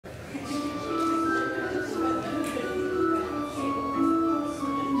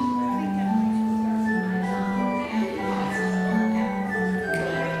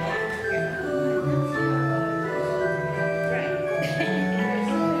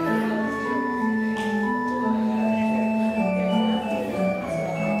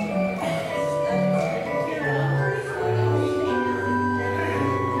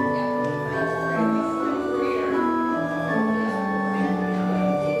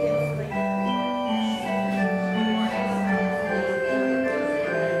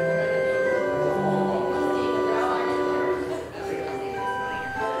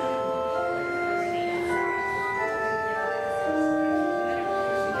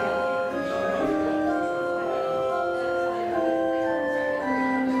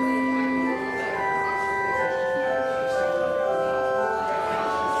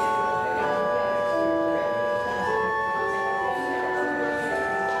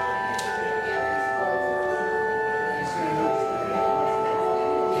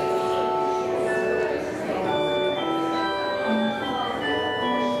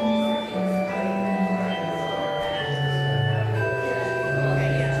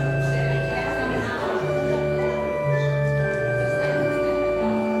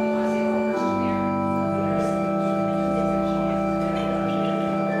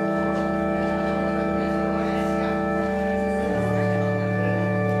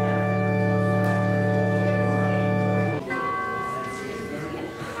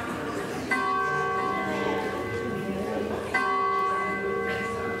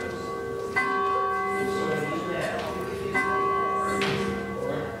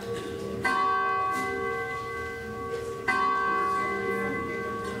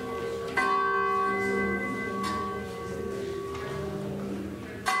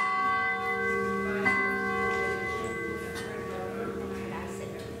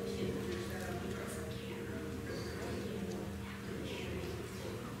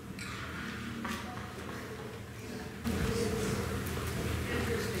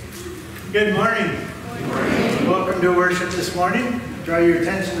Good morning. Good morning. Welcome to worship this morning. Draw your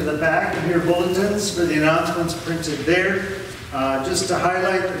attention to the back of your bulletins for the announcements printed there. Just to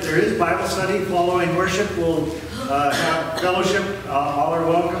highlight that there is Bible study following worship. We'll have fellowship. All are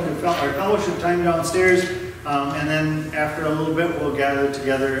welcome to our fellowship time downstairs. And then after a little bit, we'll gather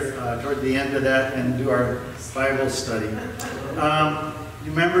together toward the end of that and do our Bible study.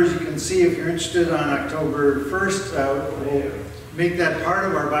 You members, you can see if you're interested on October 1st, we'll make that part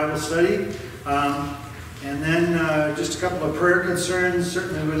of our Bible study. And then just a couple of prayer concerns.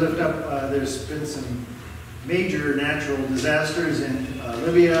 Certainly we lift up, there's been some major natural disasters in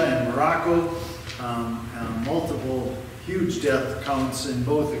Libya and Morocco. Multiple huge death counts in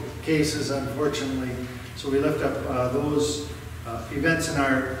both cases, unfortunately. So we lift up those events in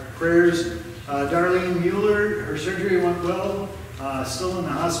our prayers. Darlene Mueller, her surgery went well. Still in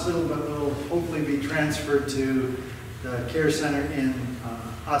the hospital, but will hopefully be transferred to the care center in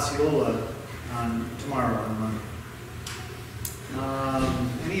Osceola tomorrow on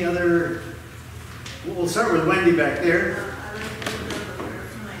Monday. Any other? We'll start with Wendy back there.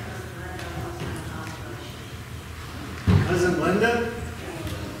 Cousin Linda?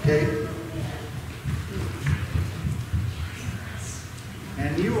 Okay.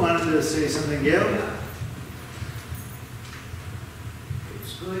 And you wanted to say something, Gail?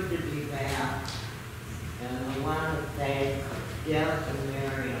 It's good to be back, and I want to thank Deb and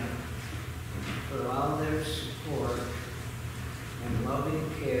Marion for all their support and loving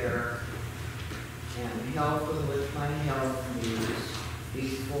care and helping with my health needs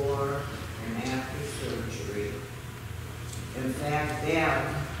before and after surgery. In fact, Deb,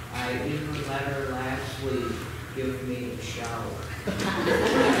 I even let her last week give me a shower.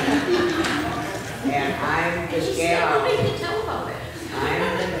 And I'm the gal.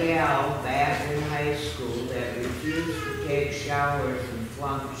 I'm the gal back in high school that refused to take showers and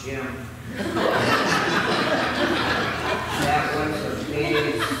flunked gym. That was a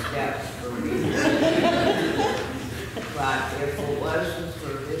big step for me. But if it wasn't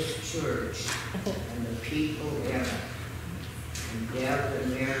for this church and the people in it, and Deb and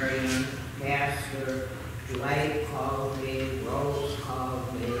Marion, Pastor Dwight called me, Rose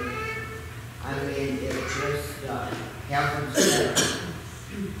called me. I mean, it just heaven sent.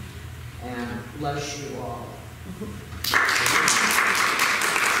 And bless you all.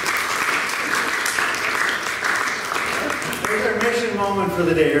 There's our mission moment for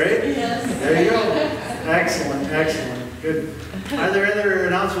the day, right? Yes. There you go. Excellent, excellent. Good. Are there other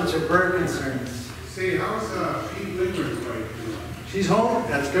announcements or prayer concerns? Say, how's Pete Whitmer's wife doing? She's home?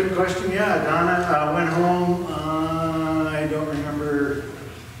 That's a good question. Yeah, Donna went home, I don't remember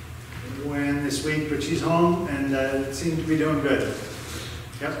when this week, but she's home and seems to be doing good.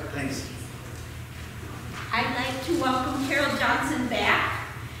 Yep, thanks. I'd like to welcome Carol Johnson back.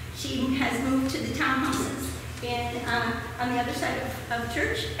 She has moved to the townhouses on the other side of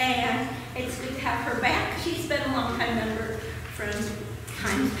church, and it's good to have her back. She's been a long-time member from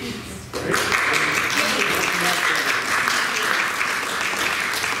times past.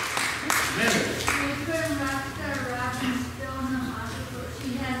 Lutheran rockstar Robin's still in the hospital. She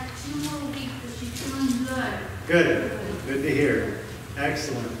has 2 more weeks, but she's doing good. Good. Good to hear.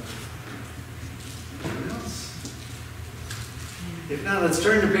 Excellent. Anyone else? If not, let's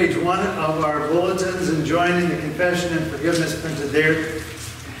turn to page 1 of our bulletins and join in the confession and forgiveness printed there.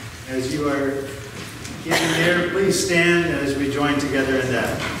 As you are getting there, please stand as we join together in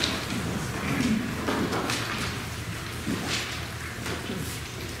that.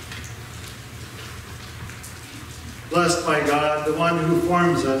 Blessed by God, the one who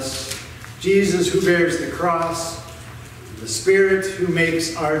forms us, Jesus who bears the cross, the Spirit who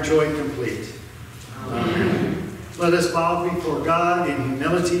makes our joy complete. Amen. Let us bow before God in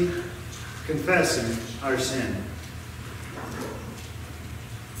humility, confessing our sin.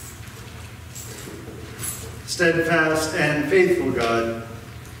 Steadfast and faithful God,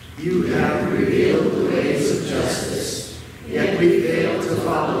 you have revealed the ways of justice, yet we fail to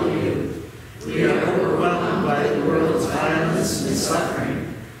follow you. We are overwhelmed by the world's violence and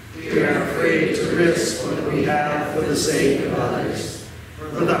suffering. We are afraid to risk what we have for the sake of others.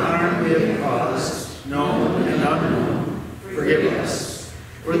 For the harm we have caused, known and unknown, forgive us.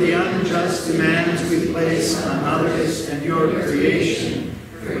 For the unjust demands we place on others and your creation,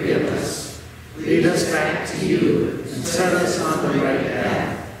 forgive us. Lead us back to you and set us on the right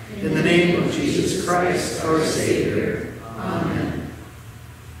path. In the name of Jesus Christ, our Savior. Amen.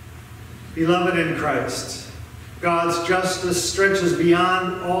 Beloved in Christ, God's justice stretches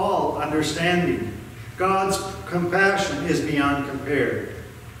beyond all understanding. God's compassion is beyond compare.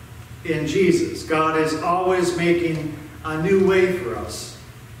 In Jesus, God is always making a new way for us.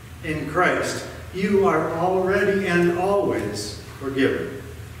 in Christ, you are already and always forgiven.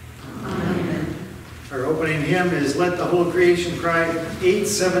 Amen. Our opening hymn is Let the Whole Creation Cry,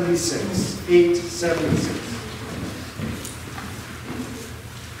 876. 876.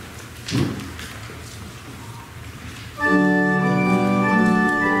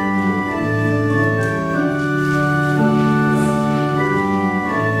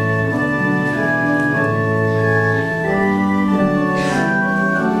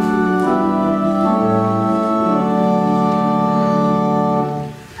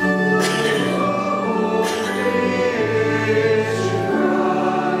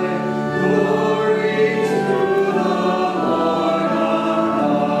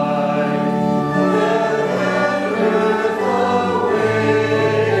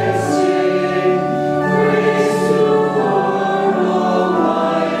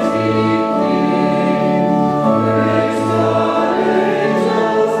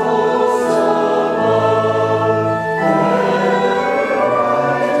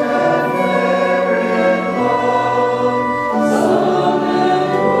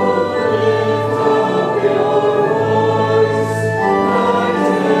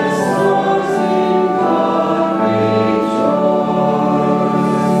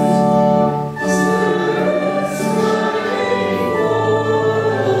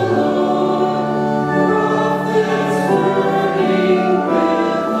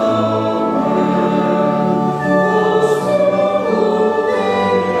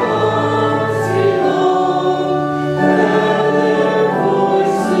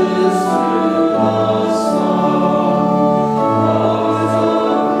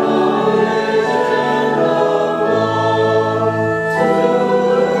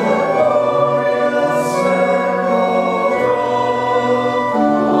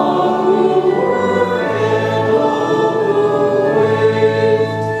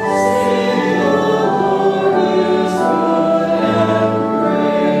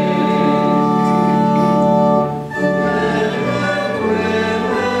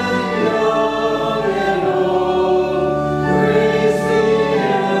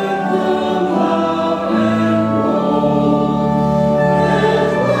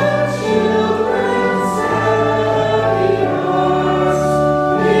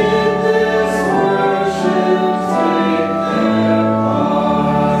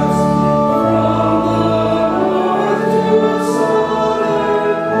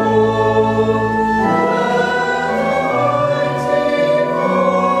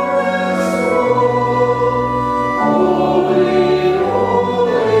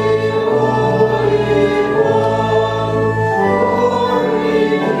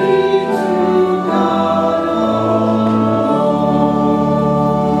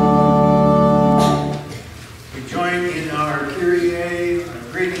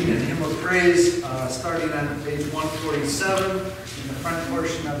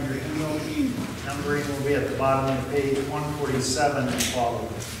 Numbering will be at the bottom of page 147 and following.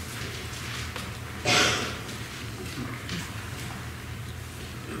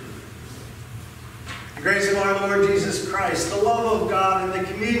 The grace of our Lord Jesus Christ, the love of God, and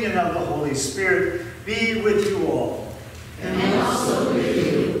the communion of the Holy Spirit be with you all. And also with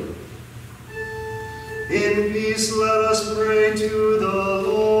you. In peace let us pray to the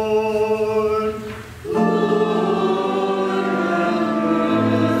Lord. Lord, have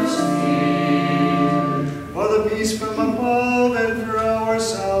mercy. For the peace from above and for our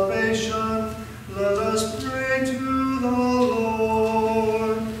salvation, let us pray to the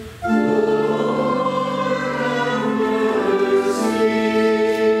Lord. Lord, have mercy.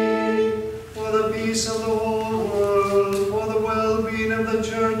 For the peace of the whole world, for the well-being of the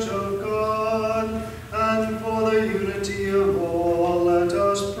Church of God, and for the unity of all, let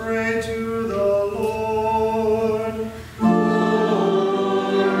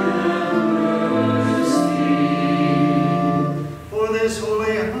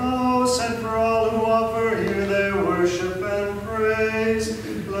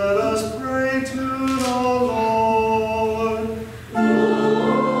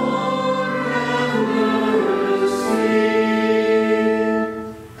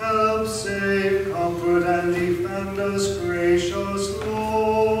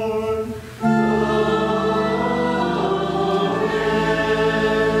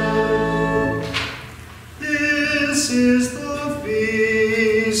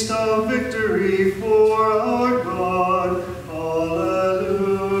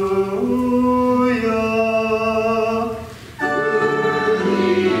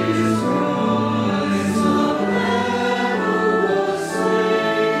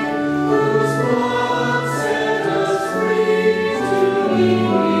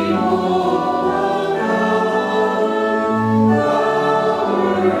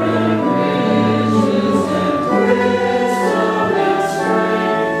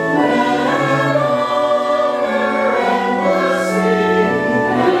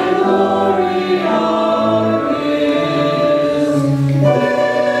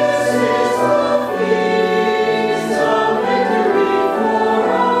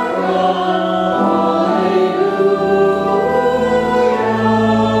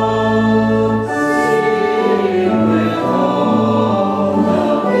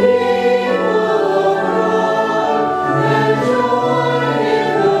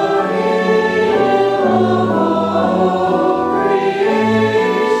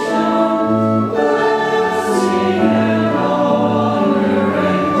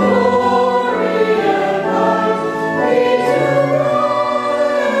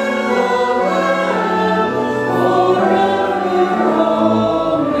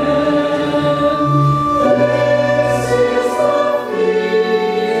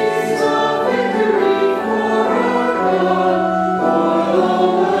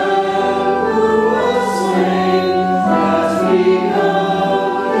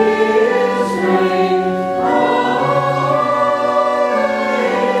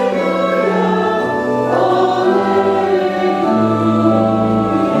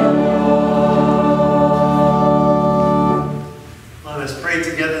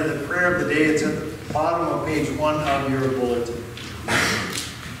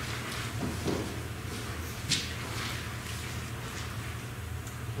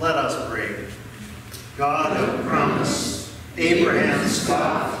God of promise. Abraham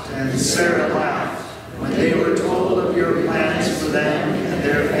scoffed and Sarah laughed when they were told of your plans for them and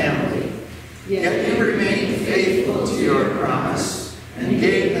their family. Yet you remained faithful to your promise and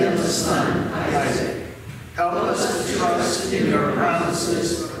gave them a son, Isaac. Help us to trust in your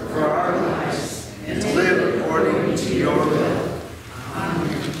promises for our lives and to live according to your will.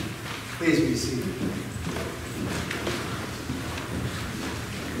 Amen. Please be seated.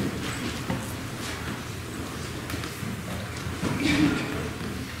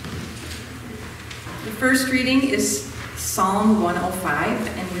 The first reading is Psalm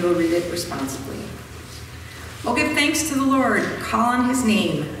 105, and we will read it responsibly. Oh, give thanks to the Lord, call on his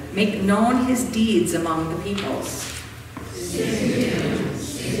name, make known his deeds among the peoples. Sing to him,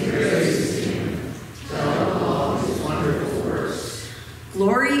 sing praises to him, tell of all his wonderful works.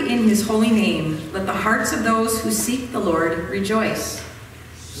 Glory in his holy name, let the hearts of those who seek the Lord rejoice.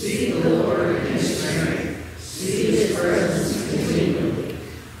 Seek the Lord in his strength, seek his presence continually.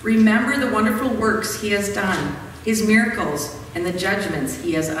 Remember the wonderful works he has done, his miracles, and the judgments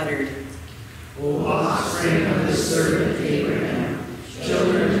he has uttered. O offspring of his servant Abraham,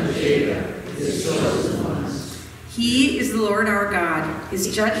 children of Jacob, his chosen ones. He is the Lord our God,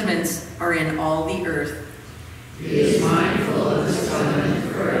 his judgments are in all the earth. He is mindful of his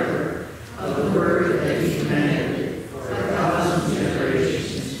covenant forever, of the word that he commanded for 1,000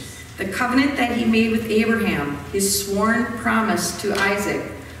 generations. The covenant that he made with Abraham, his sworn promise to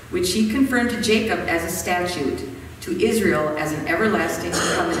Isaac, which he confirmed to Jacob as a statute, to Israel as an everlasting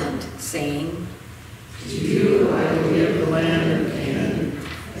covenant, saying, To you I will give the land of Canaan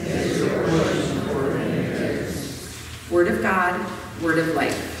as your portion for an inheritance. Word of God, word of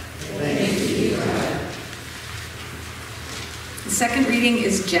life. Thanks be to God. The second reading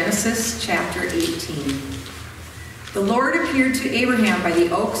is Genesis chapter 18. The Lord appeared to Abraham by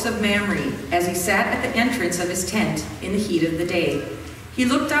the oaks of Mamre as he sat at the entrance of his tent in the heat of the day. He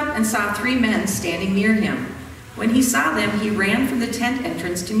looked up and saw 3 men standing near him. When he saw them, he ran from the tent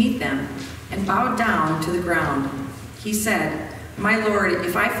entrance to meet them and bowed down to the ground. He said, My Lord,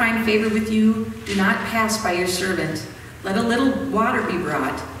 if I find favor with you, do not pass by your servant. Let a little water be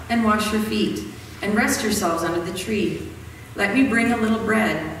brought, and wash your feet, and rest yourselves under the tree. Let me bring a little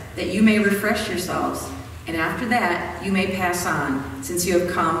bread, that you may refresh yourselves, and after that you may pass on, since you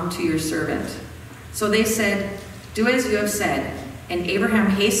have come to your servant. So they said, Do as you have said. And Abraham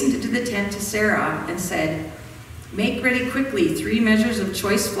hastened into the tent to Sarah and said, Make ready quickly 3 measures of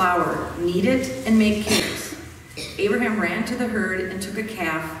choice flour, knead it, and make cakes. Abraham ran to the herd and took a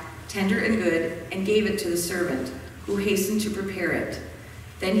calf, tender and good, and gave it to the servant, who hastened to prepare it.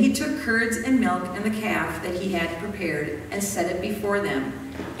 Then he took curds and milk and the calf that he had prepared and set it before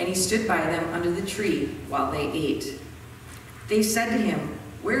them, and he stood by them under the tree while they ate. They said to him,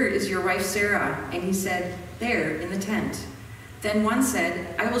 Where is your wife Sarah? And he said, There, in the tent. Then one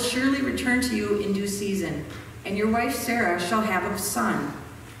said, I will surely return to you in due season, and your wife Sarah shall have a son.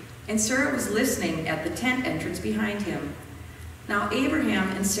 And Sarah was listening at the tent entrance behind him. Now Abraham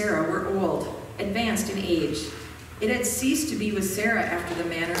and Sarah were old, advanced in age. It had ceased to be with Sarah after the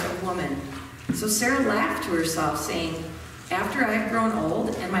manner of woman. So Sarah laughed to herself, saying, After I have grown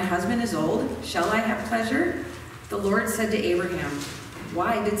old, and my husband is old, shall I have pleasure? The Lord said to Abraham,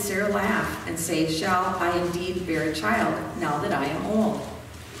 Why did Sarah laugh and say, Shall I indeed bear a child now that I am old?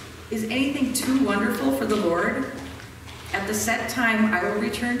 Is anything too wonderful for the Lord? At the set time I will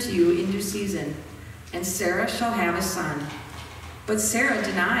return to you in due season, and Sarah shall have a son. But Sarah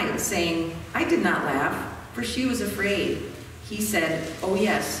denied, saying, I did not laugh, for she was afraid. He said, Oh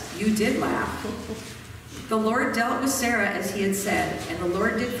yes, you did laugh. The Lord dealt with Sarah as he had said, and the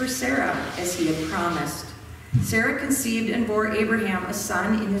Lord did for Sarah as he had promised. Sarah conceived and bore Abraham a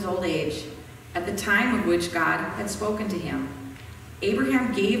son in his old age, at the time of which God had spoken to him.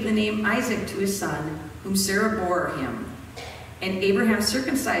 Abraham gave the name Isaac to his son, whom Sarah bore him. And Abraham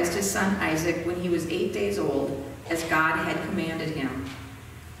circumcised his son Isaac when he was 8 days old, as God had commanded him.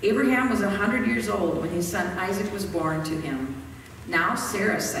 Abraham was 100 years old when his son Isaac was born to him. Now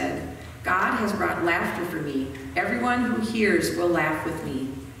Sarah said, God has brought laughter for me. Everyone who hears will laugh with me.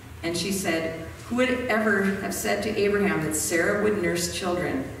 And she said, Who would ever have said to Abraham that Sarah would nurse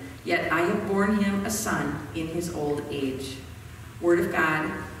children? Yet I have borne him a son in his old age. Word of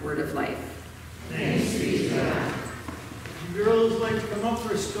God, word of life. Thanks be to God. You girls like to come up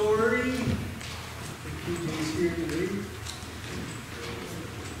for a story? The PJ's here today.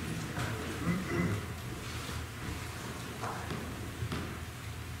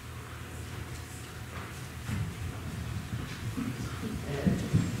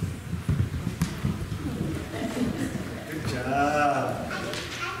 Good job.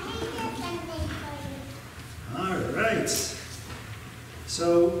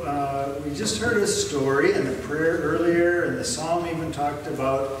 heard a story in the prayer earlier, and the psalm even talked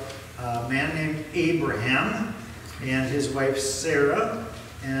about a man named Abraham and his wife Sarah.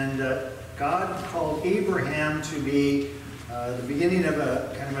 And God called Abraham to be the beginning of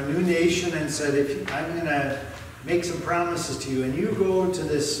a kind of a new nation, and said, I'm going to make some promises to you, and you go to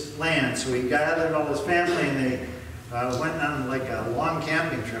this land. So he gathered all his family, and they went on like a long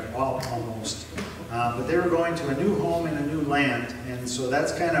camping trip, almost. But they were going to a new home in a new land, and so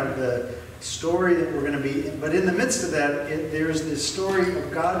that's kind of the story that we're going to be. But in the midst of that, there's this story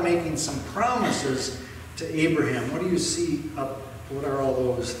of God making some promises to Abraham. What do you see up? What are all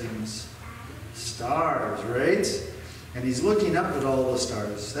those things? Stars, right? And he's looking up at all the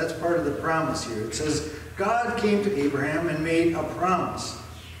stars. That's part of the promise here. It says, God came to Abraham and made a promise.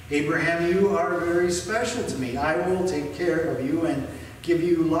 Abraham, you are very special to me. I will take care of you and give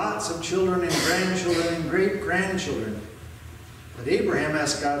you lots of children and grandchildren and great-grandchildren. But Abraham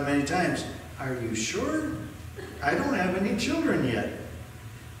asked God many times, are you sure? I don't have any children yet.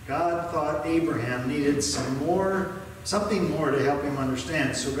 God thought Abraham needed something more to help him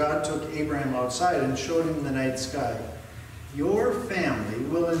understand. So God took Abraham outside and showed him the night sky. Your family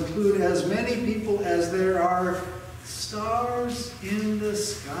will include as many people as there are stars in the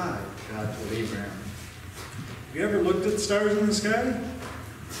sky, God told Abraham. Have you ever looked at stars in the sky?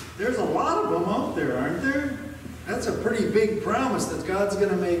 There's a lot of them out there, aren't there? That's a pretty big promise that God's going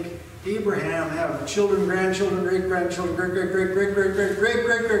to make Abraham have children, grandchildren, great-grandchildren,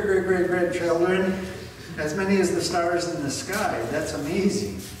 great-great-great-great-great-great-great-great-grandchildren, as many as the stars in the sky. That's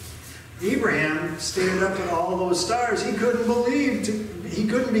amazing. Abraham stared up at all those stars. He couldn't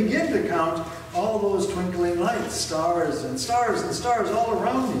begin to count all those twinkling lights, stars and stars and stars all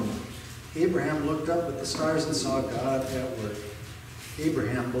around him. Abraham looked up at the stars and saw God at work.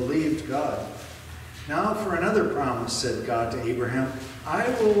 Abraham believed God. Now for another promise, said God to Abraham,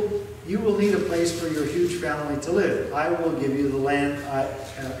 you will need a place for your huge family to live. I will give you the land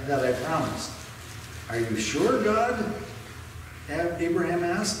that I promised. Are you sure, God? Abraham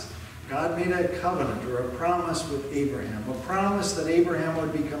asked. God made a covenant or a promise with Abraham, a promise that Abraham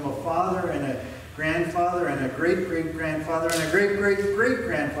would become a father and a grandfather and a great-great-grandfather and a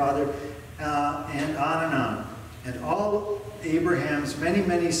great-great-great-grandfather, and on and on. And all Abraham's many,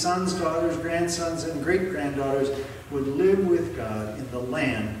 many sons, daughters, grandsons, and great-granddaughters would live with God in the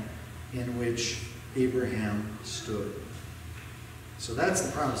land in which Abraham stood. So that's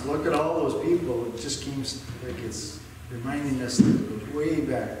the promise. Look at all those people. It just seems like it's reminding us that it goes way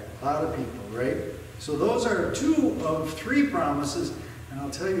back. A lot of people, right? So those are 2 of 3 promises, and I'll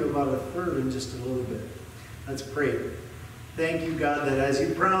tell you about a third in just a little bit. Let's pray. Thank you, God, that as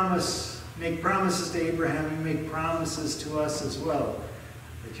you make promises to Abraham, you make promises to us as well,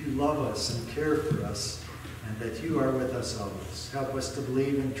 that you love us and care for us, and that you are with us always. Help us to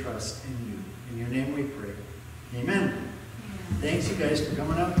believe and trust in you. In your name we pray. Amen. Thanks, you guys, for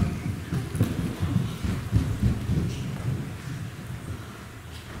coming up.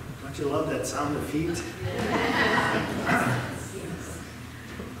 Don't you love that sound of feet?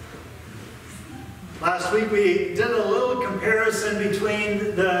 Last week we did a little comparison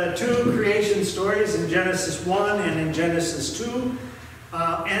between the 2 creation stories in Genesis 1 and in Genesis 2.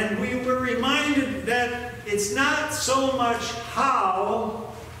 And we were reminded that it's not so much how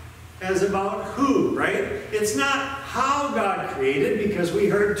as about who, right? It's not how God created, because we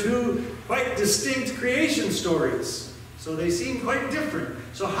heard 2 quite distinct creation stories. So they seem quite different.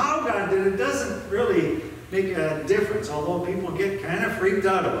 So how God did it doesn't really make a difference, although people get kind of freaked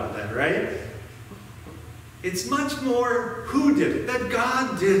out about that, right? It's much more who did it, that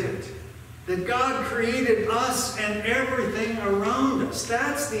God did it. That God created us and everything around us.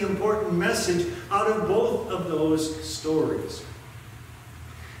 That's the important message out of both of those stories.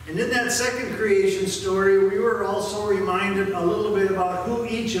 And in that second creation story, we were also reminded a little bit about who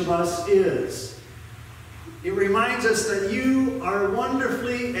each of us is. It reminds us that you are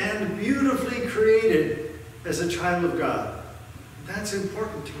wonderfully and beautifully created as a child of God. That's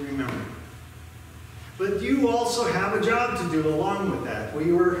important to remember. But you also have a job to do along with that. We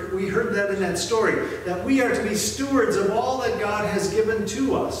heard that in that story, that we are to be stewards of all that God has given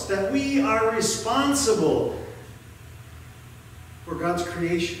to us, that we are responsible for God's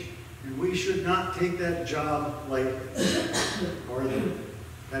creation. And we should not take that job lightly, or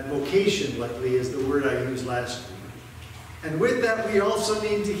that vocation lightly is the word I used last week. And with that, we also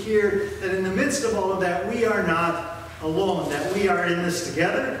need to hear that in the midst of all of that, we are not alone, that we are in this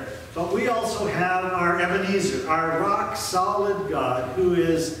together, but we also have our Ebenezer, our rock-solid God, who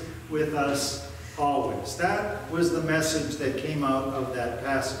is with us always. That was the message that came out of that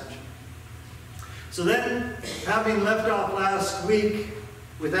passage. So then, having left off last week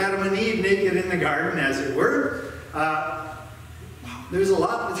with Adam and Eve naked in the garden, as it were. There's a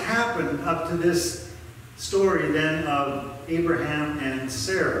lot that's happened up to this story then of Abraham and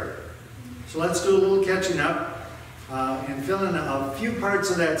Sarah. So let's do a little catching up and fill in a few parts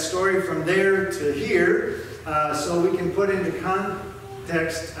of that story from there to here so we can put into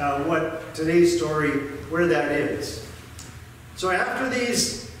context what today's story, where that is. So after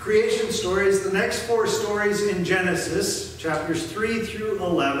these creation stories, the next 4 stories in Genesis, chapters 3 through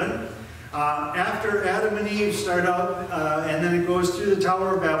 11, after Adam and Eve start out, and then it goes through the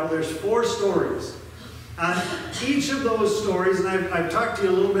Tower of Babel, there's 4 stories. Each of those stories, and I've talked to you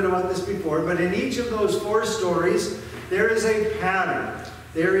a little bit about this before, but in each of those 4 stories, there is a pattern.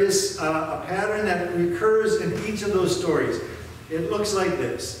 There is a pattern that recurs in each of those stories. It looks like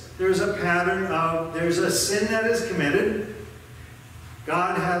this. There's a pattern of, there's a sin that is committed.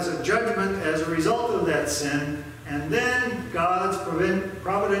 God has a judgment as a result of that sin, and then God's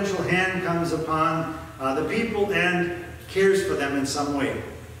providential hand comes upon the people and cares for them in some way.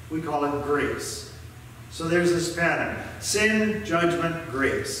 We call it grace. So there's this pattern. Sin, judgment,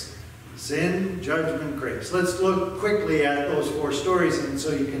 grace. Sin, judgment, grace. Let's look quickly at those 4 stories and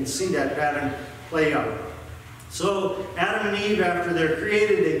so you can see that pattern play out. So Adam and Eve, after they're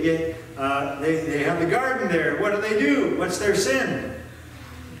created, they have the garden there. What do? What's their sin?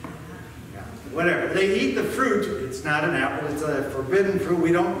 Whatever. They eat the fruit. It's not an apple. It's a forbidden fruit.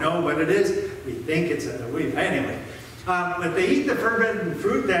 We don't know what it is. We think it's anyway. But they eat the forbidden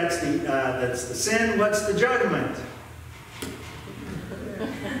fruit. That's the sin. What's the judgment?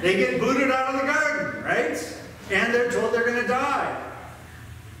 They get booted out of the garden, right? And they're told they're going to die.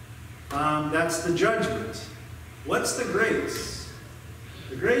 That's the judgment. What's the grace?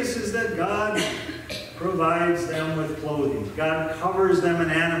 The grace is that God provides them with clothing. God covers them in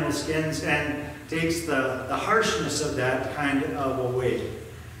animal skins and takes the harshness of that kind of away.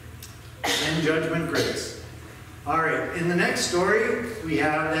 And judgment, grace. All right, in the next story, we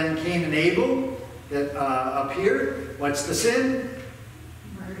have then Cain and Abel that appear. What's the sin?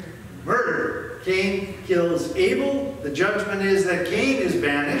 Murder. Cain kills Abel. The judgment is that Cain is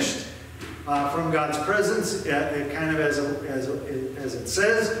banished from God's presence, kind of as it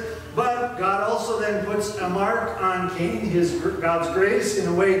says. But God also then puts a mark on Cain, God's grace, in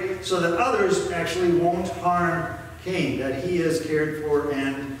a way so that others actually won't harm Cain, that he is cared for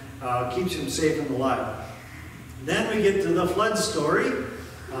and keeps him safe and alive. Then we get to the flood story,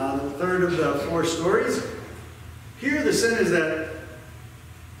 the third of the 4 stories. Here the sin is that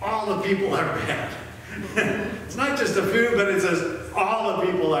all the people are bad. It's not just a few, but it says all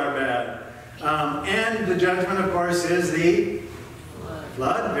the people are bad. And the judgment, of course, is the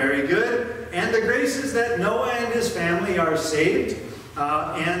flood. Very good. And the grace is that Noah and his family are saved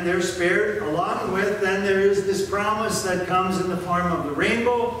and they're spared. Along with, then there is this promise that comes in the form of the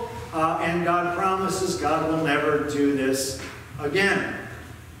rainbow. And God promises God will never do this again.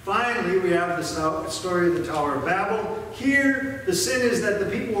 Finally, we have the story of the Tower of Babel. Here, the sin is that the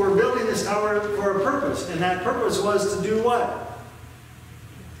people were building this tower for a purpose. And that purpose was to do what?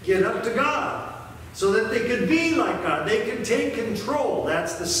 Get up to God. So that they could be like God. They could take control.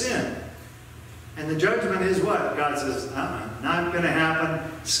 That's the sin. And the judgment is what? God says, not going to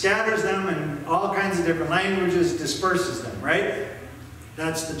happen. Scatters them in all kinds of different languages, disperses them, right?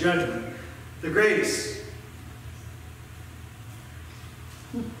 That's the judgment. The grace.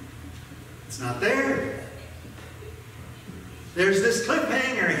 It's not there. There's this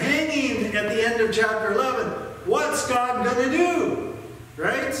cliffhanger hanging at the end of chapter 11. What's God going to do?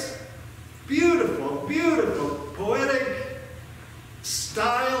 Right? Beautiful, beautiful, poetic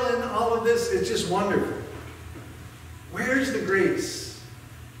style in all of this. It's just wonderful. Where's the grace?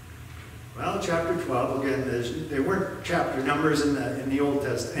 Well, chapter 12, again, there weren't chapter numbers in the Old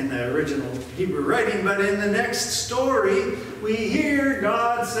Testament, in the original Hebrew writing, but in the next story, we hear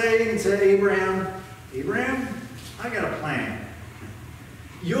God saying to Abraham, Abraham, I got a plan.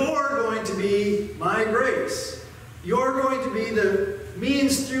 You're going to be my grace. You're going to be the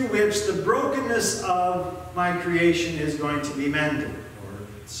means through which the brokenness of my creation is going to be mended, or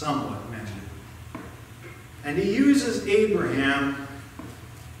somewhat mended. And he uses Abraham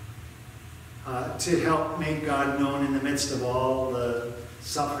to help make God known in the midst of all the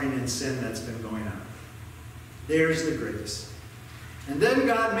suffering and sin that's been going on. There's the grace. And then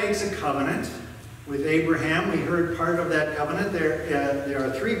God makes a covenant with Abraham. We heard part of that covenant. There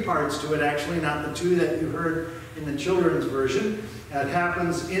are 3 parts to it, actually, not the 2 that you heard in the children's version. It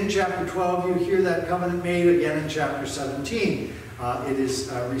happens in chapter 12. You hear that covenant made again in chapter 17. It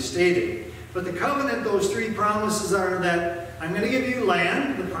is restated. But the covenant, those 3 promises are that I'm going to give you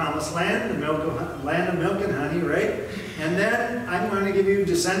land, the promised land, land of milk and honey, right? And then I'm going to give you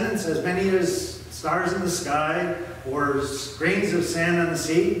descendants as many as stars in the sky or grains of sand on the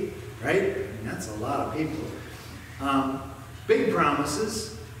sea, right? I mean, that's a lot of people. Big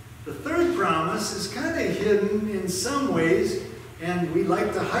promises. The third promise is kind of hidden in some ways, and we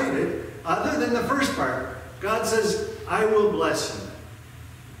like to hide it, other than the first part. God says, I will bless you.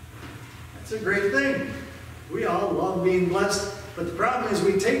 That's a great thing. We all love being blessed, but the problem is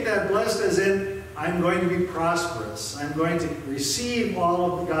we take that blessed as in, I'm going to be prosperous. I'm going to receive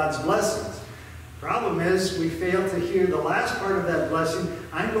all of God's blessings. Problem is, we fail to hear the last part of that blessing.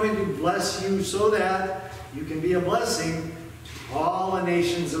 I'm going to bless you so that you can be a blessing to all the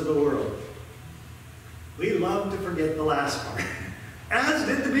nations of the world. We love to forget the last part, as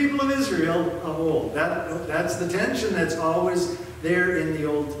did the people of Israel of old. That's the tension that's always there in the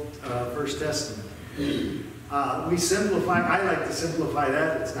Old First Testament. We simplify, I like to simplify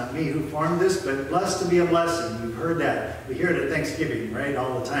that. It's not me who formed this, but blessed to be a blessing. We've heard that. We hear it at Thanksgiving, right,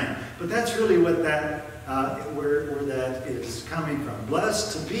 all the time. But that's really what that, where that is coming from.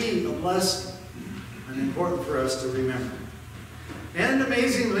 Blessed to be a blessing, and important for us to remember. And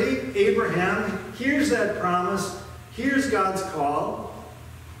amazingly, Abraham hears that promise, hears God's call,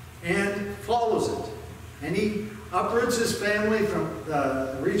 and follows it. And he uproots his family from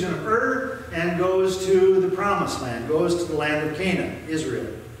the region of Ur and goes to the promised land, goes to the land of Canaan, Israel.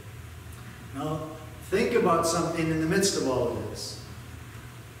 Now, think about something in the midst of all of this.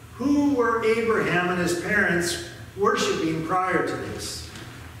 Who were Abraham and his parents worshiping prior to this?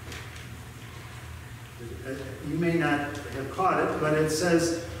 You may not have caught it, but it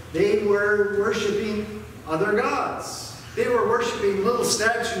says they were worshiping other gods. They were worshiping little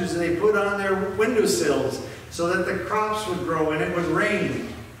statues that they put on their windowsills so that the crops would grow and it would rain.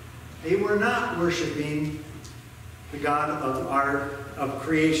 They were not worshiping the God of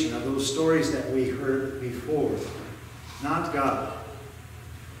creation, of those stories that we heard before. Not God.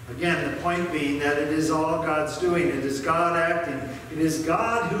 Again, the point being that it is all God's doing. It is God acting. It is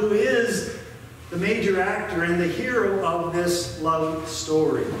God who is the major actor and the hero of this love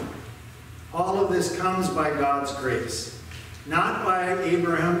story. All of this comes by God's grace. Not by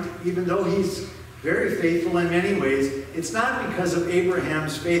Abraham, even though he's very faithful in many ways. It's not because of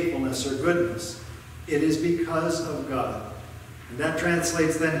Abraham's faithfulness or goodness. It is because of God. And that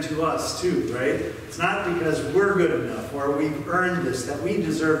translates then to us too, right? It's not because we're good enough or we've earned this, that we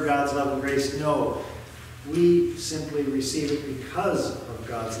deserve God's love and grace. No, we simply receive it because of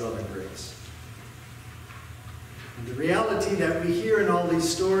God's love and grace. And the reality that we hear in all these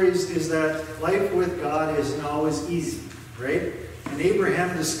stories is that life with God isn't always easy, right? And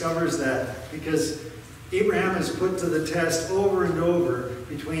Abraham discovers that because Abraham is put to the test over and over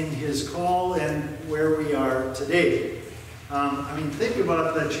between his call and where we are today. Think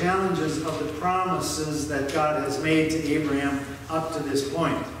about the challenges of the promises that God has made to Abraham up to this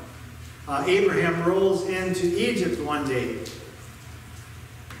point. Abraham rolls into Egypt one day,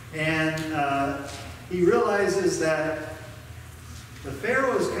 and he realizes that the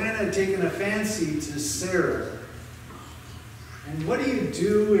Pharaoh is kind of taking a fancy to Sarah. And what do you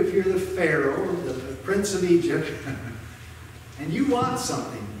do if you're the Pharaoh, the prince of Egypt, and you want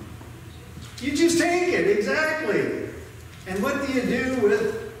something? You just take it, exactly. And what do you do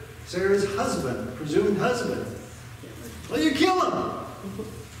with Sarah's husband, presumed husband? Well, you kill him.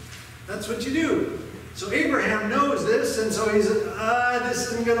 That's what you do. So Abraham knows this, and so he says,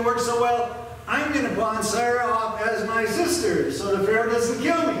 this isn't going to work so well. I'm going to pawn Sarah off as my sister so the Pharaoh doesn't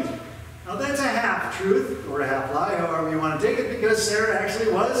kill me. Now that's a half-truth, or a half-lie, however you want to take it, because Sarah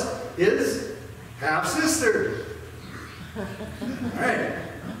actually was his half-sister. All right,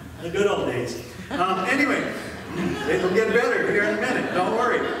 the good old days. Anyway, it'll get better here in a minute, don't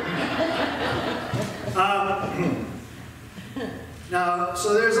worry. Now,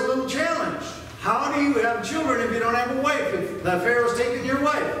 so there's a little challenge. How do you have children if you don't have a wife? If the Pharaoh's taken your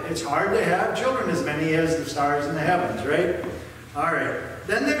wife, it's hard to have children, as many as the stars in the heavens, right? All right.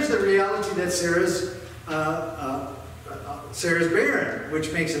 Then there's the reality that Sarah's barren,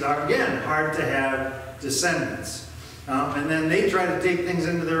 which makes it, again, hard to have descendants. And then they try to take things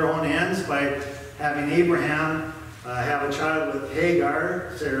into their own hands by having Abraham have a child with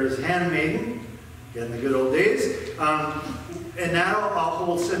Hagar, Sarah's handmaiden, again, the good old days. And now the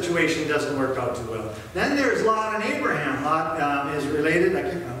whole situation doesn't work out too well. Then there's Lot and Abraham. Lot is related,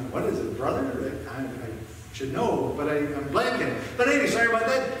 what is it, brother? I should know, but I'm blanking. But anyway, sorry about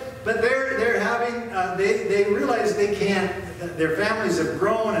that. But they're having, they realize they can't, their families have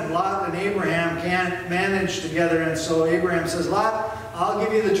grown, and Lot and Abraham can't manage together. And so Abraham says, Lot, I'll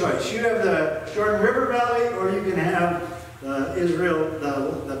give you the choice. You have the Jordan River Valley, or you can have Israel,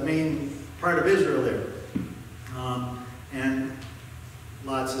 the main part of Israel there.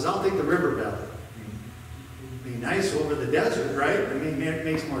 says, I'll take the river valley. It'd be nice over the desert, right? I mean, it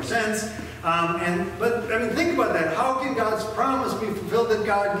makes more sense. But I mean, think about that. How can God's promise be fulfilled that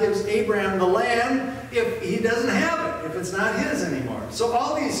God gives Abraham the land if he doesn't have it, if it's not his anymore? So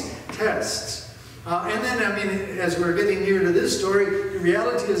all these tests. And then, I mean, as we're getting near to this story, the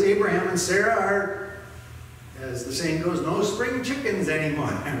reality is Abraham and Sarah are, as the saying goes, no spring chickens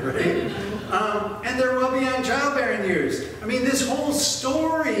anymore, right? And they're well beyond childbearing years. I mean, this whole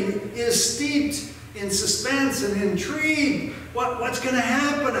story is steeped in suspense and intrigue. What's going to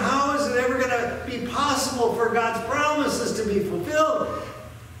happen? How is it ever going to be possible for God's promises to be fulfilled?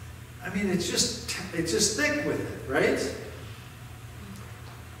 I mean, it's just thick with it, right?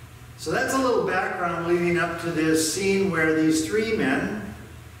 So that's a little background leading up to this scene where these three men,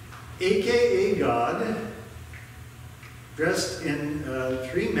 aka God, dressed in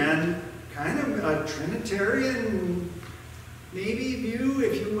three men, kind of a Trinitarian maybe view,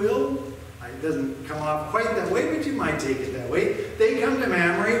 if you will. It doesn't come off quite that way, but you might take it that way. They come to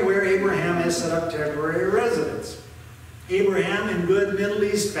Mamre, where Abraham has set up temporary residence. Abraham, in good Middle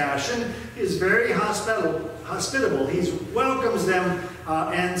East fashion, is very hospitable. He welcomes them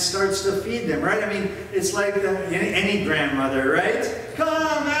and starts to feed them, right? I mean, it's like any grandmother, right?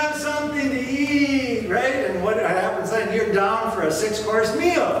 Come, have something to eat, right? And what happens then? You're down for a 6-course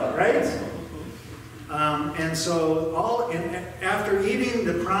meal, right? And so after eating,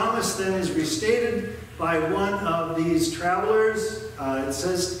 the promise then is restated by one of these travelers.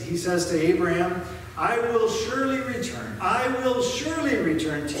 He says to Abraham, I will surely return. I will surely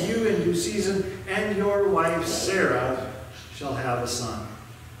return to you in due season, and your wife Sarah shall have a son.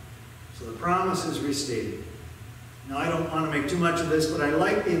 So the promise is restated. Now, I don't want to make too much of this, but I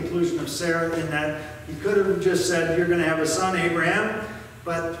like the inclusion of Sarah in that he could have just said, you're going to have a son, Abraham.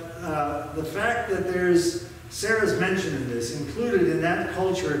 But the fact that there's Sarah's mention in this, included in that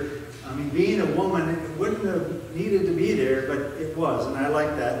culture, I mean, being a woman, it wouldn't have needed to be there, but it was, and I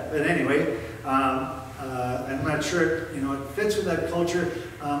like that. But anyway, I'm not sure, it fits with that culture.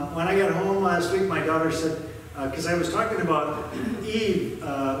 When I got home last week, my daughter said, because I was talking about Eve,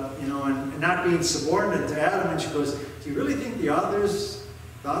 and not being subordinate to Adam, and she goes, do you really think the authors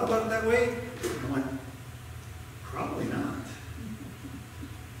thought about it that way? I went, probably not.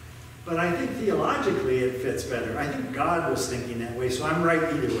 But I think theologically it fits better. I think God was thinking that way, so I'm right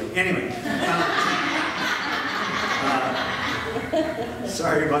either way. Anyway.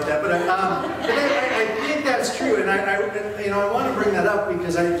 Sorry about that, but I think that's true, and I want to bring that up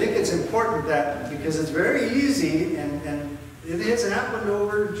because I think it's important because it's very easy, and it has happened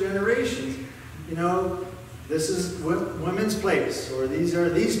over generations. This is women's place, or these are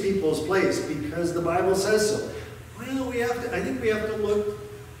these people's place because the Bible says so. Well, I think we have to look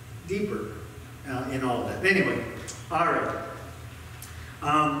deeper in all of that. Anyway, all right.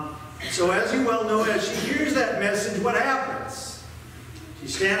 So as you well know, as she hears that message, what happens?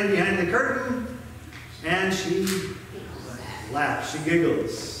 She's standing behind the curtain, and she laughs, she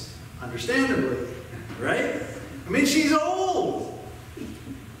giggles, understandably, right? I mean, she's old.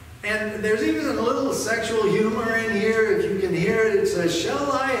 And there's even a little sexual humor in here. If you can hear it, it says,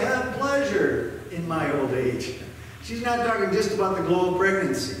 shall I have pleasure in my old age? She's not talking just about the glow of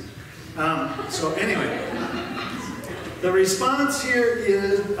pregnancy. So anyway, the response here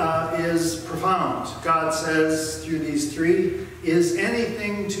is profound. God says through these three, is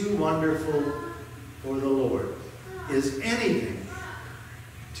anything too wonderful for the Lord? Is anything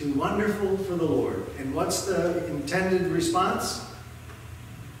too wonderful for the Lord? And what's the intended response?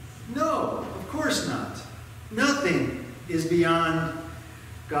 No, of course not. Nothing is beyond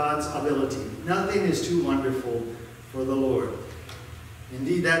God's ability. Nothing is too wonderful for the Lord.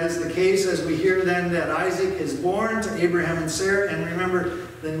 Indeed, that is the case as we hear then that Isaac is born to Abraham and Sarah. And remember,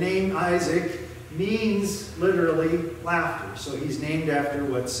 the name Isaac means literally laughter. So he's named after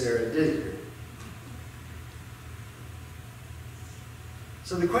what Sarah did here.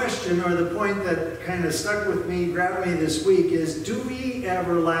 So the question, or the point that kind of stuck with me, grabbed me this week is, do we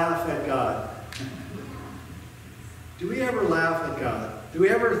ever laugh at God? Do we ever laugh at God? Do we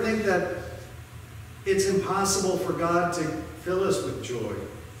ever think that it's impossible for God to fill us with joy?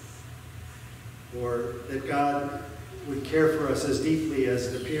 Or that God would care for us as deeply as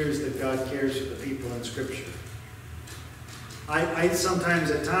it appears that God cares for the people in Scripture? I sometimes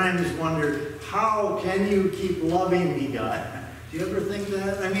at times wonder, how can you keep loving me, God? Do you ever think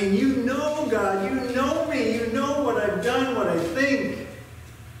that? I mean, you know God, you know me, you know what I've done, what I think.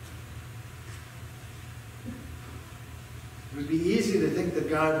 It would be easy to think that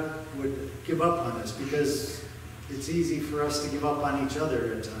God would give up on us because it's easy for us to give up on each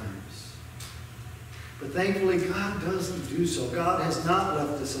other at times. But thankfully, God doesn't do so. God has not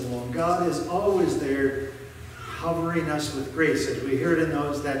left us alone. God is always there, hovering us with grace. As we heard in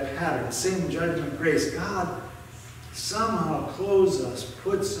that pattern, sin, judgment, grace. God somehow clothes us,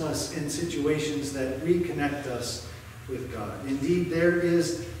 puts us in situations that reconnect us with God. Indeed, there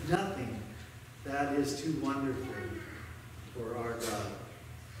is nothing that is too wonderful for our God.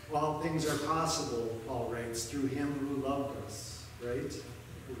 All things are possible, Paul writes, through him who loved us, right?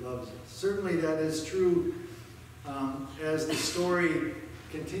 Who loves us. Certainly that is true as the story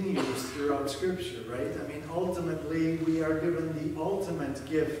continues throughout Scripture, right? I mean, ultimately, we are given the ultimate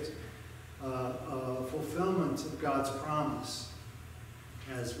gift, fulfillment of God's promise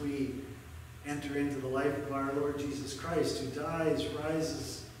as we enter into the life of our Lord Jesus Christ, who dies,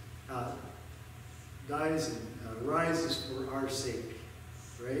 rises for our sake,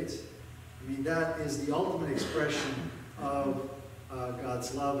 right? I mean, that is the ultimate expression of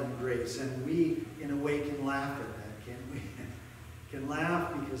God's love and grace, and we, in a way, can laugh at that, can't we? Can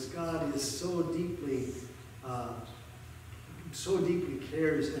laugh because God is so deeply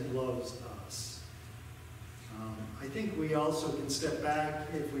cares and loves us. I think we also can step back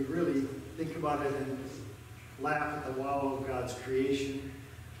if we really think about it and laugh at the wow of God's creation,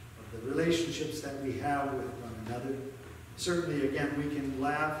 of the relationships that we have with one another. Certainly, again, we can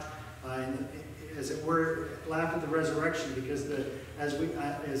laugh, as it were, laugh at the resurrection, because as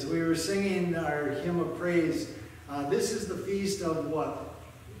we were singing our hymn of praise, this is the feast of what?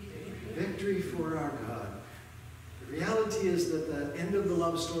 Victory for our God. The reality is that the end of the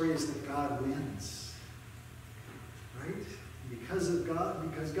love story is that God wins. Right? Because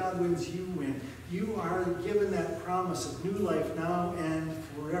God wins, you win. You are given that promise of new life now and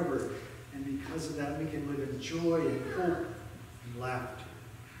forever. And because of that, we can live in joy and hope and laughter.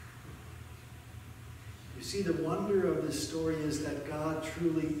 You see, the wonder of this story is that God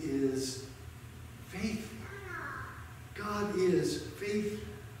truly is faithful. God is faithful.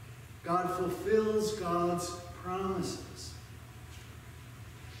 God fulfills God's promises.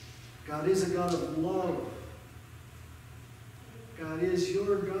 God is a God of love. God is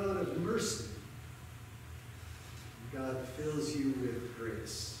your God of mercy. God fills you with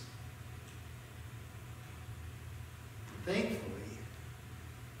grace. Thankfully,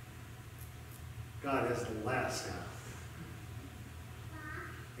 God has the last laugh.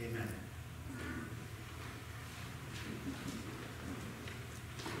 Amen.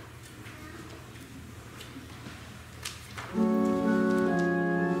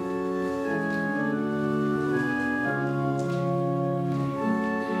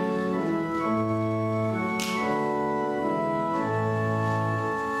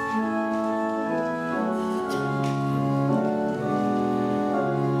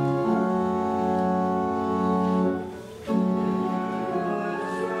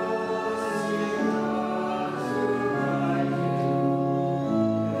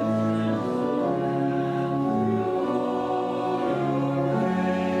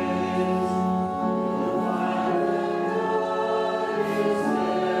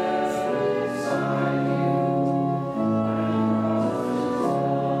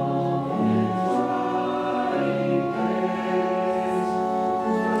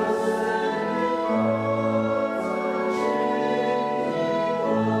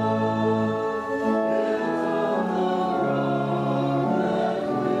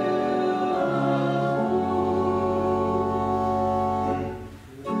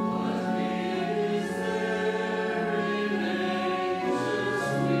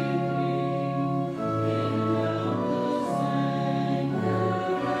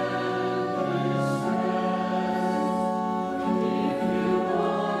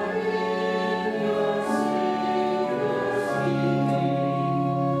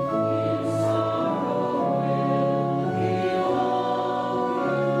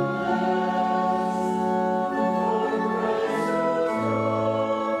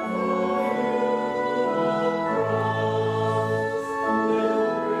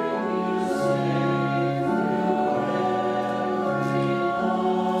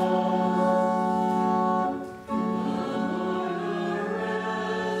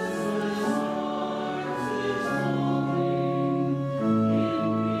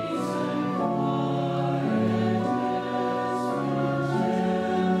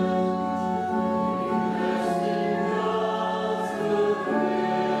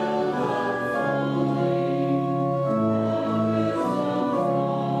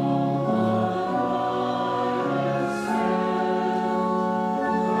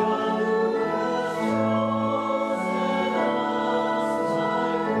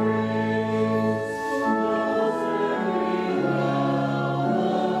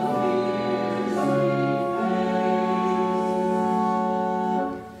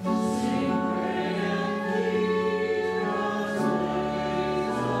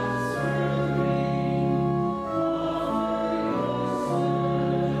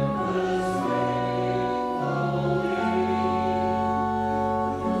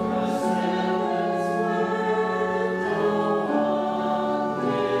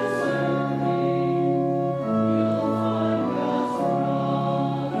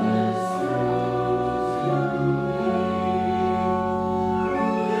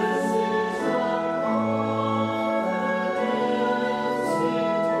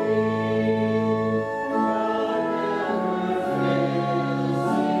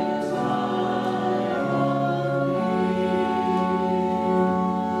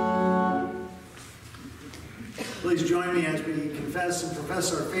 confess and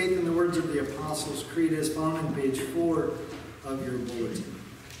profess our faith in the words of the Apostles' Creed as found on page 4 of your bulletin.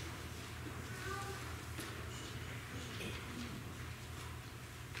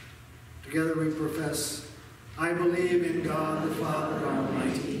 Together we profess, I believe in God the Father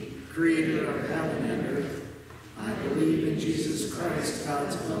Almighty, creator of heaven and earth. I believe in Jesus Christ,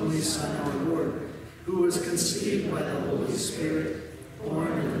 God's only Son, our Lord, who was conceived by the Holy Spirit,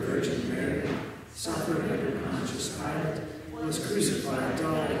 born of the Virgin Mary, suffered under Pontius Pilate, was crucified,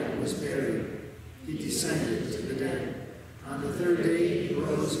 died, and was buried. He descended to the dead. On the third day he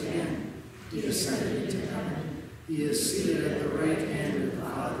rose again. He ascended into heaven. He is seated at the right hand of the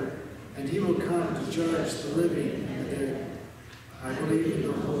Father, and he will come to judge the living and the dead. I believe in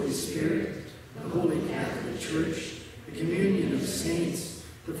the Holy Spirit, the Holy Catholic Church, the communion of saints,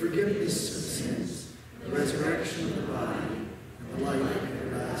 the forgiveness of sins, the resurrection of the body, and the life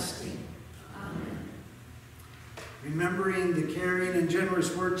everlasting. Amen. Remembering the caring and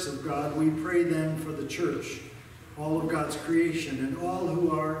generous works of God, we pray then for the Church, all of God's creation, and all who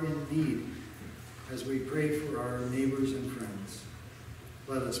are in need, as we pray for our neighbors and friends.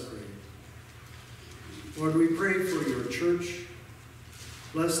 Let us pray. Lord, we pray for your church.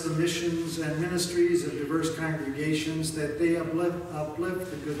 Bless the missions and ministries of diverse congregations, that they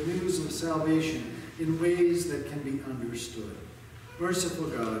uplift the good news of salvation in ways that can be understood. Merciful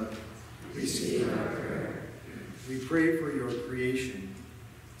God, receive our prayer. We pray for your creation.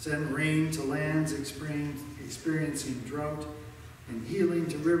 Send rain to lands experiencing drought, and healing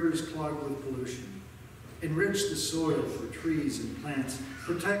to rivers clogged with pollution. Enrich the soil for trees and plants.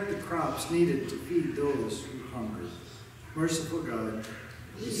 Protect the crops needed to feed those who hunger. Merciful God,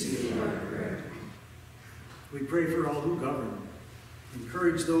 receive our prayer. We pray for all who govern.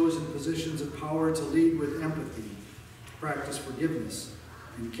 Encourage those in positions of power to lead with empathy, practice forgiveness,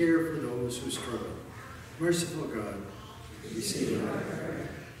 and care for those who struggle. Merciful God, receive our prayer.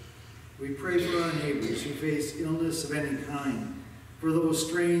 We pray for our neighbors who face illness of any kind, for those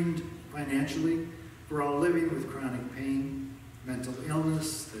strained financially, for all living with chronic pain, mental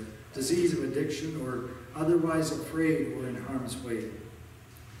illness, the disease of addiction, or otherwise afraid or in harm's way.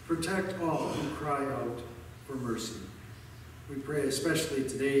 Protect all who cry out for mercy. We pray especially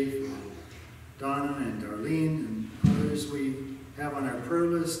today for Donna and Darlene and others we have on our prayer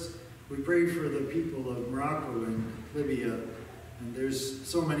list. We pray for the people of Morocco and Libya, and there's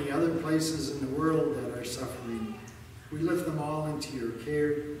so many other places in the world that are suffering. We lift them all into your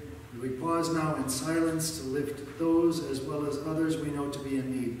care. And we pause now in silence to lift those as well as others we know to be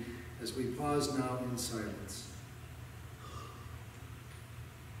in need, as we pause now in silence.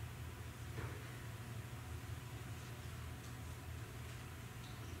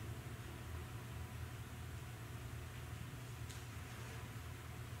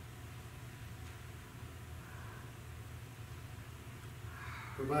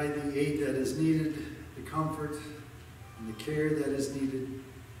 Provide the aid that is needed, the comfort and the care that is needed.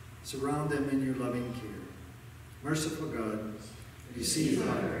 Surround them in your loving care. Merciful God, receive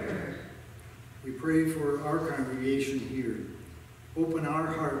our prayer. We pray for our congregation here. Open our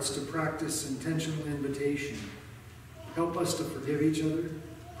hearts to practice intentional invitation. Help us to forgive each other,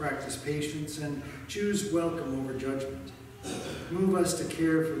 practice patience, and choose welcome over judgment. Move us to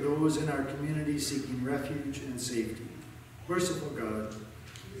care for those in our community seeking refuge and safety. Merciful God,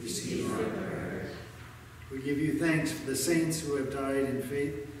 receive our prayer. We give you thanks for the saints who have died in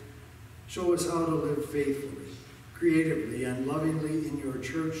faith. Show us how to live faithfully, creatively, and lovingly in your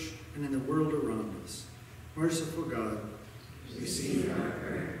church and in the world around us. Merciful God, receive our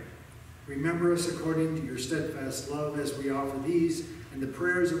prayer. Remember us according to your steadfast love as we offer these and the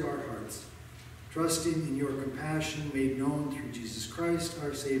prayers of our hearts, trusting in your compassion made known through Jesus Christ,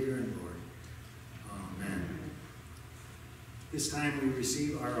 our Savior and Lord. Amen. This time we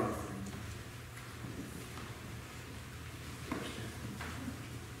receive our offering.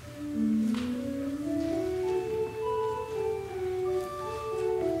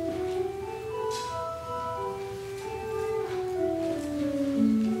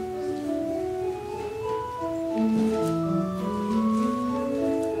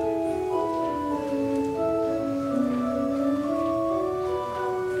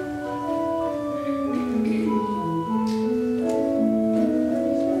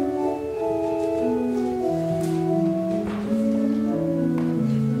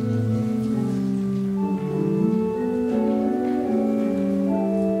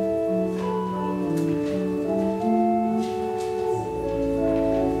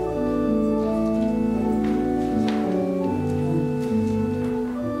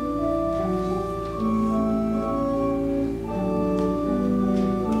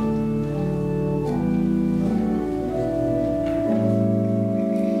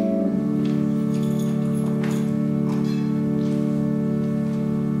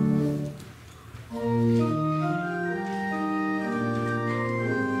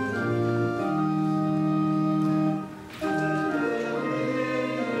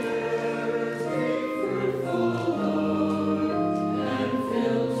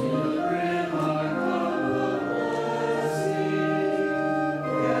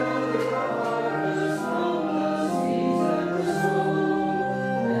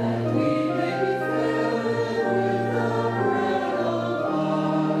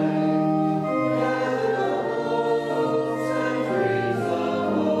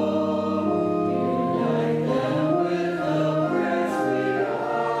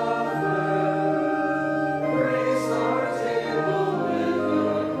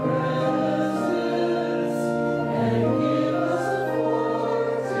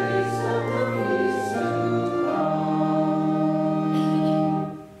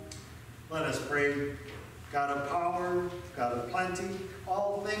 pray. God of power, God of plenty,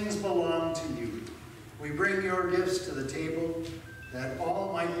 all things belong to you. We bring your gifts to the table that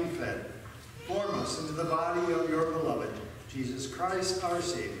all might be fed. Form us into the body of your beloved, Jesus Christ, our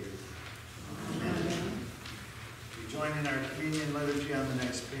Savior. Amen. We join in our communion liturgy on the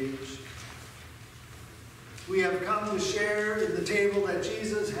next page. We have come to share in the table that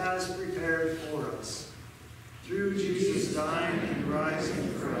Jesus has prepared for us. Through Jesus dying and rising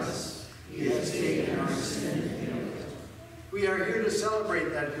for us, he has taken our sin and guilt. We are here to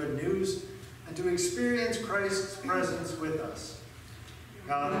celebrate that good news and to experience Christ's presence with us.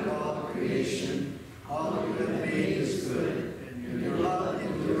 God of all creation, all you have made is good, and your love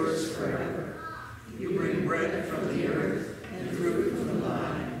endures forever. You bring bread from the earth and fruit from the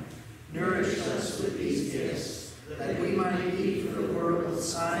vine. Nourish us with these gifts, that we might be for the world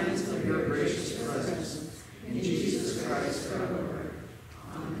signs of your gracious presence. In Jesus Christ our Lord.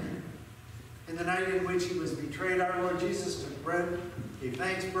 Amen. In the night in which he was betrayed, our Lord Jesus took bread, gave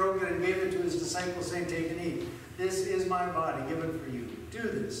thanks, broke it, and gave it to his disciples, saying, "Take and eat. This is my body given for you. Do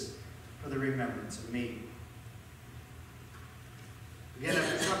this for the remembrance of me." Again,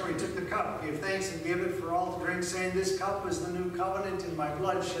 after supper, he took the cup, gave thanks, and gave it for all to drink, saying, "This cup is the new covenant in my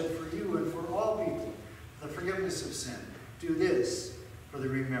blood, shed for you and for all people, for the forgiveness of sin. Do this for the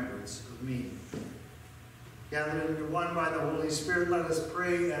remembrance of me." Gathered into one by the Holy Spirit, let us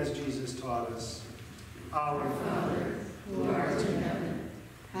pray as Jesus taught us. Our Father, who art in heaven,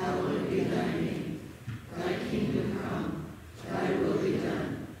 hallowed be thy name. Thy kingdom come, thy will be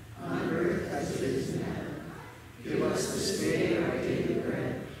done, on earth as it is in heaven. Give us this day our daily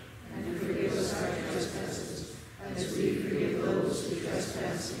bread, and forgive us our trespasses, as we forgive those who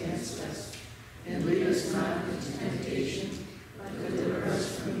trespass against us. And lead us not into temptation, but deliver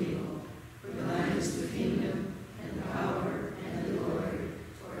us from evil. For thine is the kingdom, and the power, and the glory,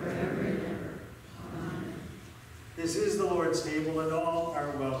 forever and ever. Amen. This is the Lord's table, and all are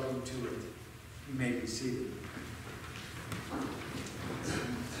welcome to it. You may be seated.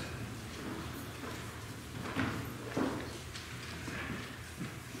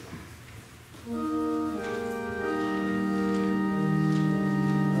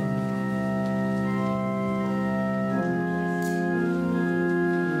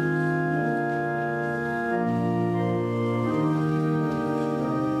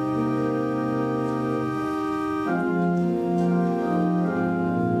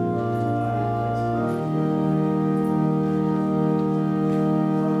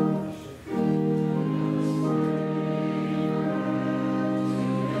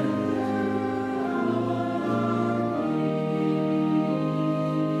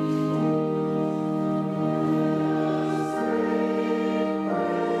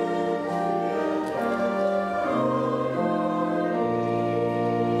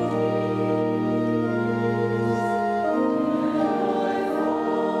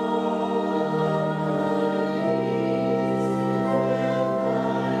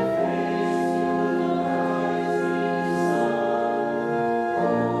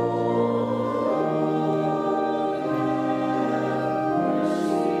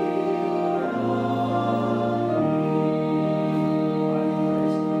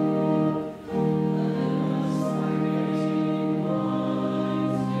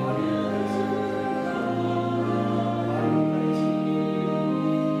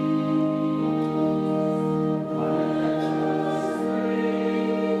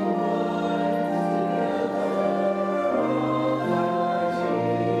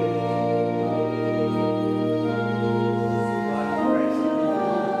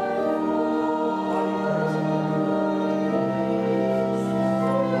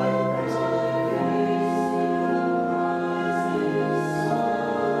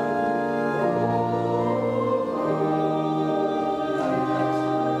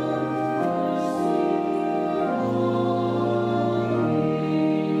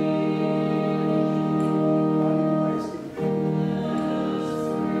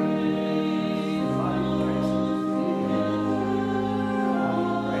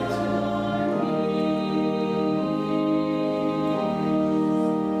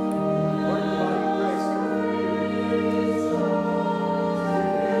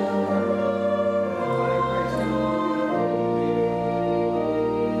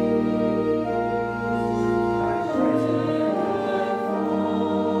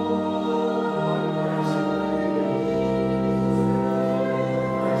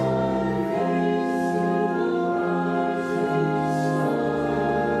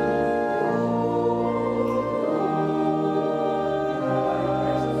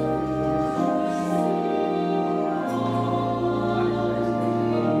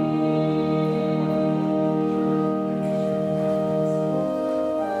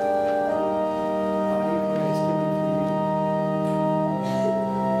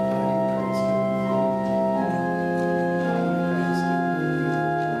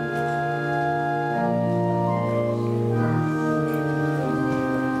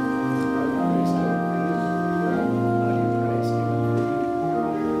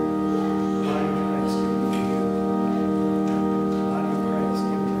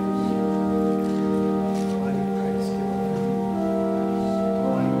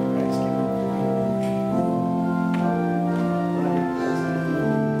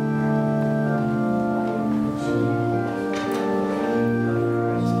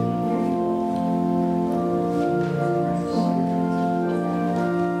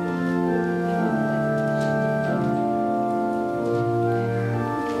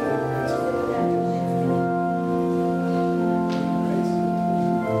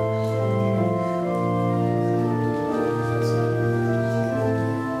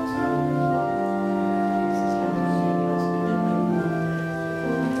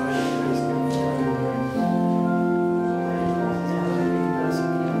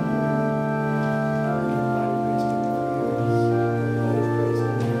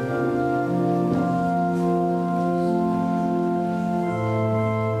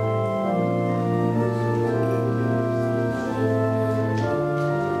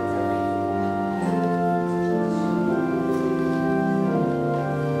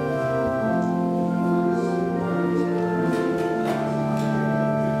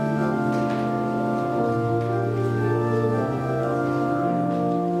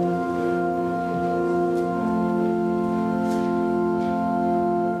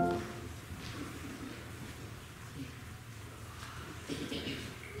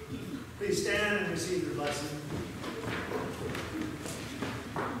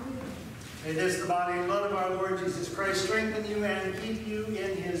 May this, the body and blood of our Lord Jesus Christ, strengthen you and keep you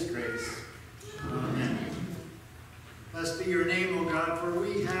in his grace. Amen. Blessed be your name, O God, for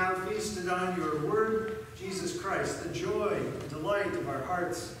we have feasted on your word, Jesus Christ, the joy and delight of our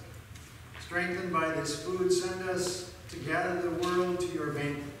hearts. Strengthened by this food, send us to gather the world to your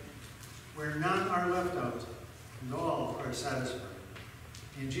banquet, where none are left out and all are satisfied.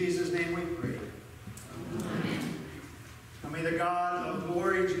 In Jesus' name we pray. Amen. And may the God of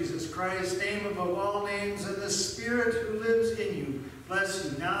glory, Jesus Christ, name above all names, and the Spirit who lives in you, bless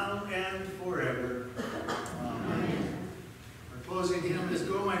you now and forever. Amen. Our closing hymn is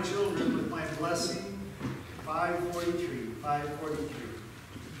Go My Children with My Blessing, 543. 543.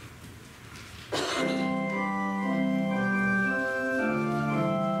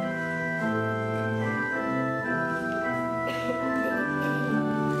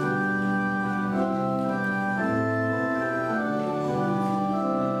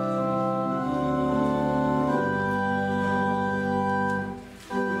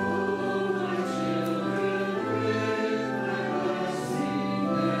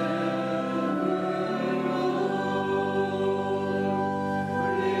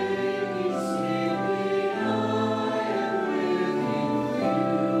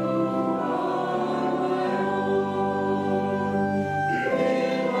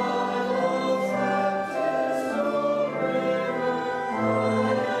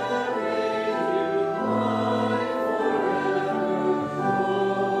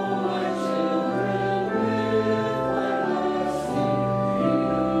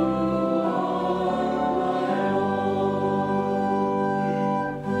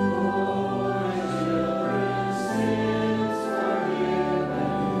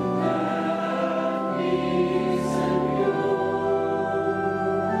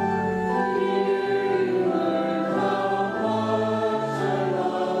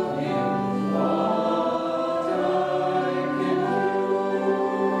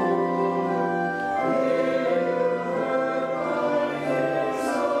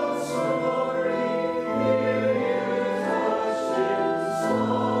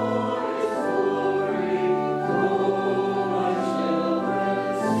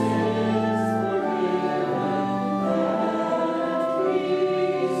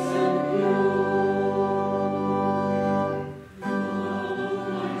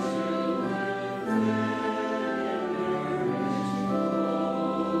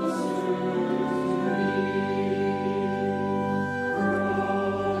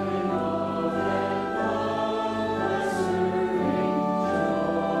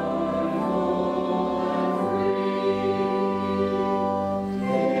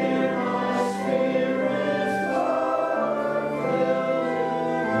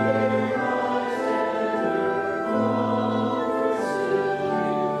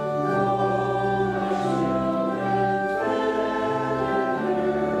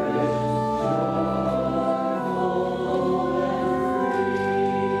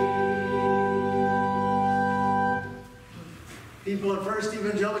 People of First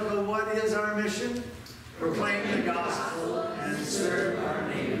Evangelical, what is our mission? Proclaim the gospel and serve our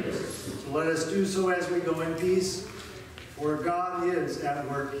neighbors. So let us do so as we go in peace, for God is at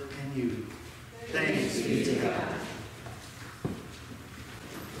work in you. Thanks be to God.